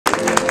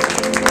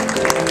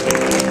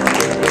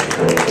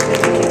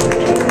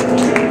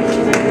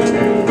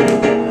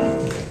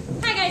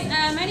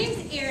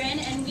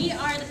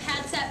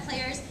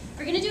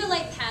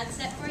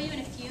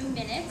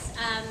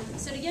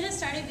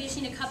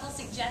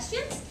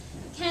suggestions.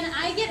 Can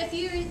I get a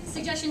few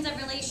suggestions of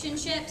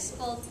relationships,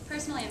 both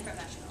personal and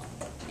professional?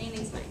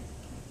 Anything's fine.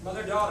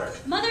 Mother-daughter.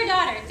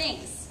 Mother-daughter,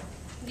 thanks.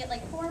 Get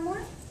like 4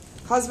 more?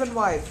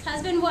 Husband-wife.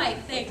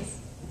 Husband-wife, thanks.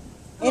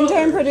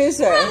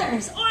 Intern-producer.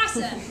 Brothers,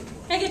 awesome.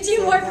 Can I get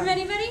 2 more from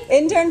anybody?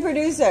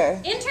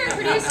 Intern-producer.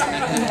 Intern-producer.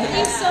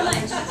 Thanks so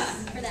much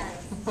for that.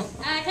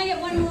 Can I get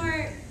 1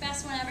 more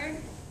best one ever?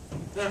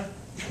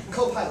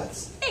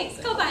 Co-pilots. Thanks,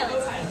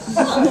 co-pilots.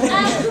 Cool.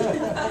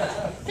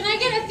 Can I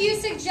get a few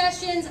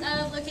suggestions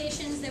of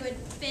locations that would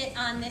fit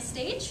on this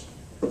stage?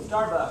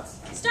 Starbucks.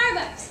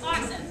 Starbucks,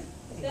 awesome.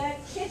 The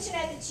kitchen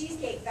at the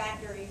Cheesecake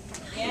Factory.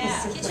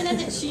 Yeah. Kitchen at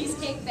the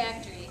Cheesecake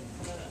Factory.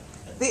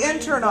 The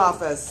intern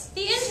office.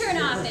 The intern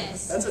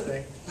office. That's a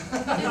thing.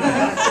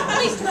 At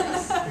least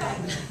twice.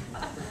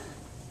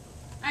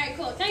 All right,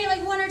 cool. Can I get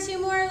like 1 or 2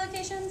 more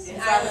locations?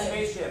 Inside a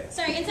spaceship.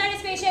 Sorry, inside a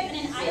spaceship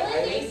and an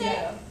island, did you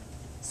say?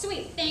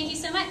 Sweet, thank you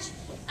so much.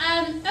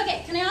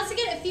 Okay, can I also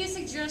get a few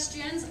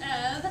suggestions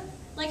of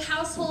like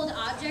household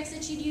objects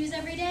that you'd use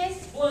every day?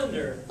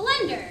 Blender.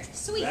 Blender,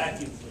 sweet.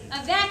 Vacuum cleaner.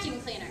 A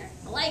vacuum cleaner,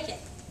 I like it.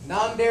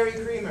 Non-dairy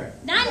creamer.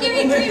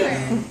 Non-dairy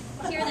creamer,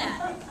 hear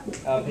that.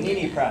 A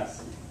panini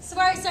press.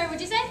 Sorry, what'd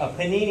you say? A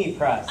panini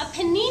press. A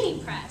panini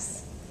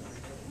press.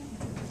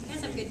 You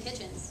guys have good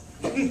kitchens.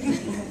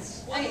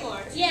 One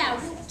more. Yeah,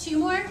 2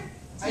 more?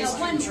 Ice No,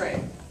 1 cream more.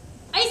 tray.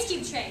 Ice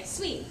cube tray,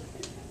 sweet.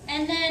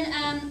 And then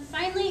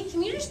finally,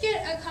 can you just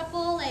get a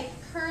couple like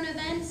current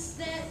events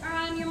that are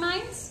on your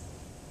minds?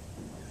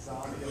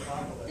 Zombie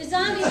apocalypse. The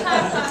zombie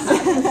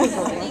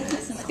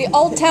apocalypse. The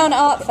Old Town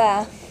Art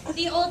Fair.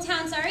 The Old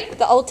Town, sorry?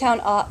 The Old Town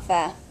Art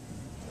Fair.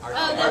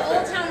 Oh, the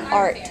Old Town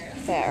Art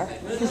Fair.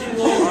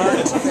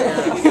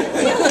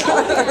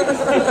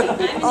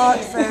 Art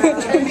fair.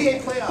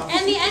 NBA playoffs.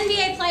 And the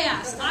NBA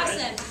playoffs,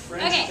 awesome.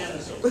 Okay,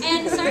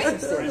 and sorry?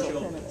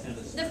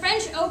 The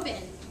French Open.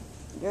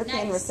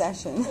 European Nice.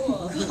 Recession.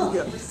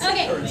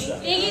 Okay,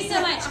 thank you so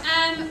much.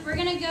 We're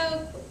going to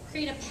go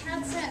create a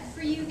pad set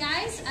for you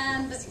guys,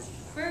 but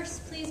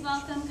first, please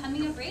welcome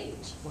Coming of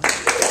Rage.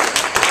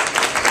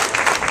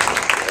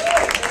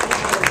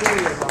 There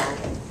you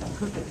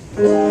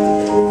go.